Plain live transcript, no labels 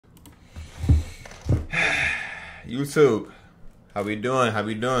YouTube, how we doing? How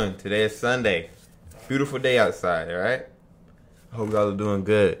we doing? Today is Sunday. Beautiful day outside, alright? I hope y'all are doing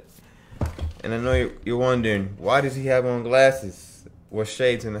good. And I know you're wondering, why does he have on glasses? What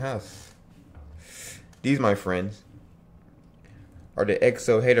shades in the house? These, my friends, are the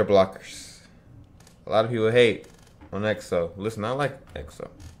EXO hater blockers. A lot of people hate on EXO. Listen, I like EXO,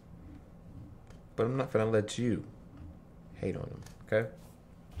 but I'm not gonna let you hate on them, okay?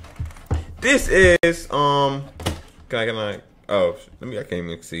 This is can I oh, I can't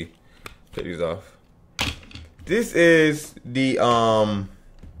even see. Take these off. This is the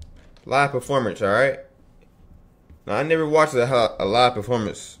live performance, all right? Now I never watched a live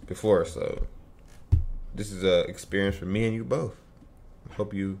performance before, so this is an experience for me and you both. I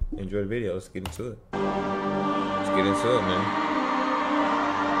hope you enjoy the video. Let's get into it. Let's get into it, man.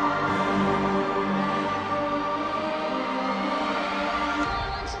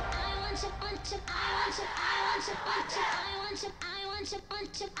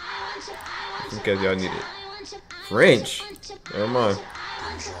 Because y'all need it. French. Come on.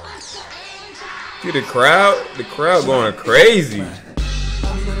 See the crowd going crazy.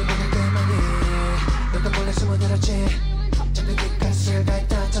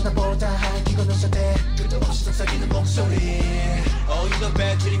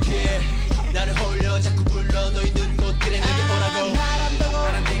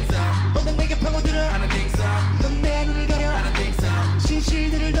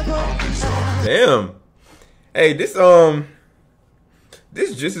 Damn. Hey, this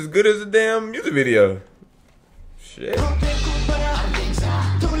just as good as the damn music video. Shit.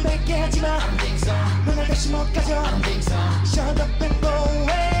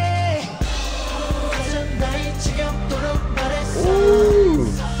 Ooh.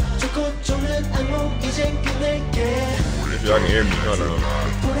 If y'all can hear me, hold on.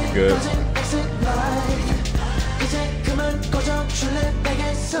 Good.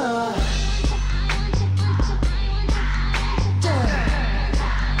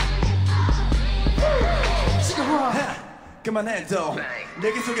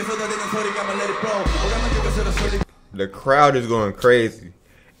 The crowd is going crazy.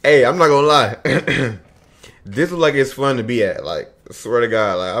 Hey, I'm not gonna lie. This is like it's fun to be at. Like, I swear to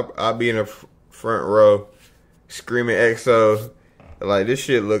God, like I'll be in the front row screaming EXO. Like, this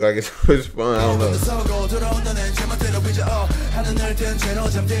shit look like it's fun. I don't know.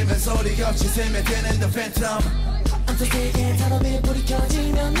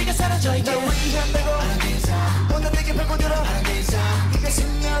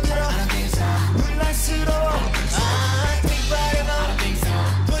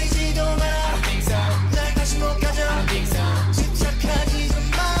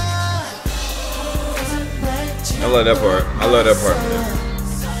 I love that part. I love that part, man.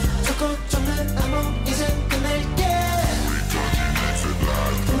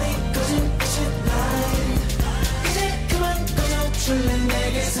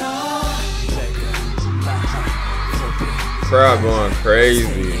 Crowd going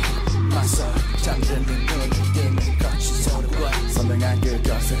crazy.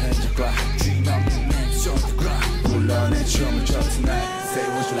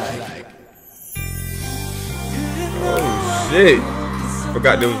 Oh shit! I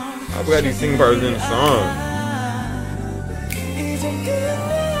forgot these singing parts in the song.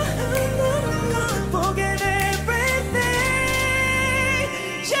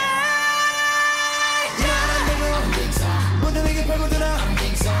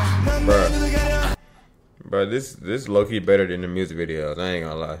 Bro, this low key better than the music videos. I ain't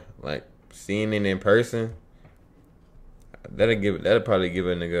gonna lie. Like, seeing it in person, that'll probably give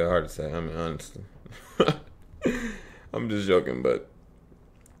a nigga a heart attack. I mean, honestly. I'm just joking, but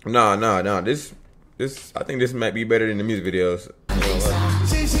no. This I think this might be better than the music videos.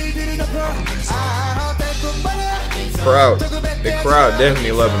 The crowd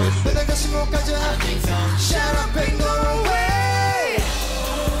definitely loving this shit.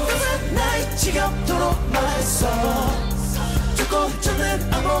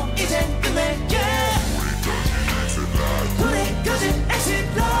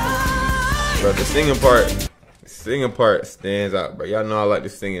 Bro, the singing part stands out, bro. Y'all know I like the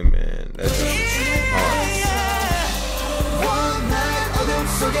singing, man. That's hard.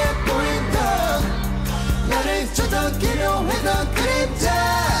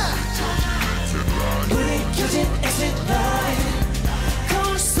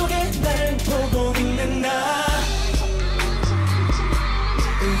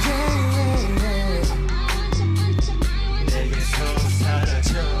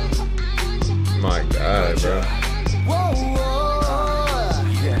 My God, bro.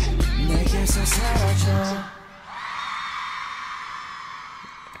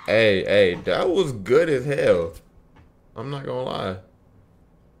 Hey, that was good as hell. I'm not gonna lie.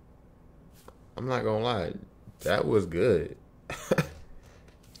 That was good.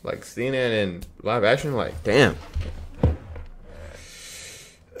 Like seeing it in live action, like damn.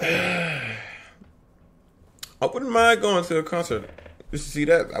 I wouldn't mind going to a concert just to see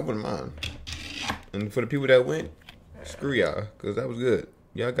that. I wouldn't mind. And for the people that went, screw y'all, cause that was good.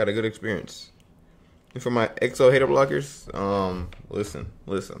 Y'all got a good experience. And for my EXO hater blockers, listen.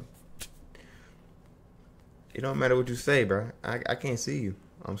 It don't matter what you say, bro. I can't see you.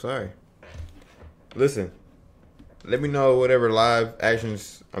 I'm sorry. Listen, let me know whatever live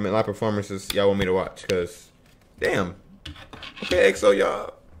performances y'all want me to watch, cause damn. Okay, EXO,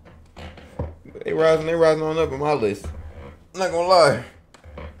 y'all. They rising on up on my list. I'm not gonna lie.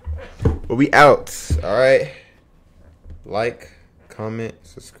 But we out, alright? Like, comment,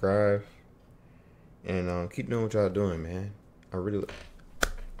 subscribe, and keep doing what y'all doing, man. I want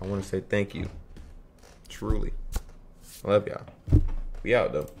to say thank you. Truly. I love y'all. We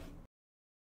out, though.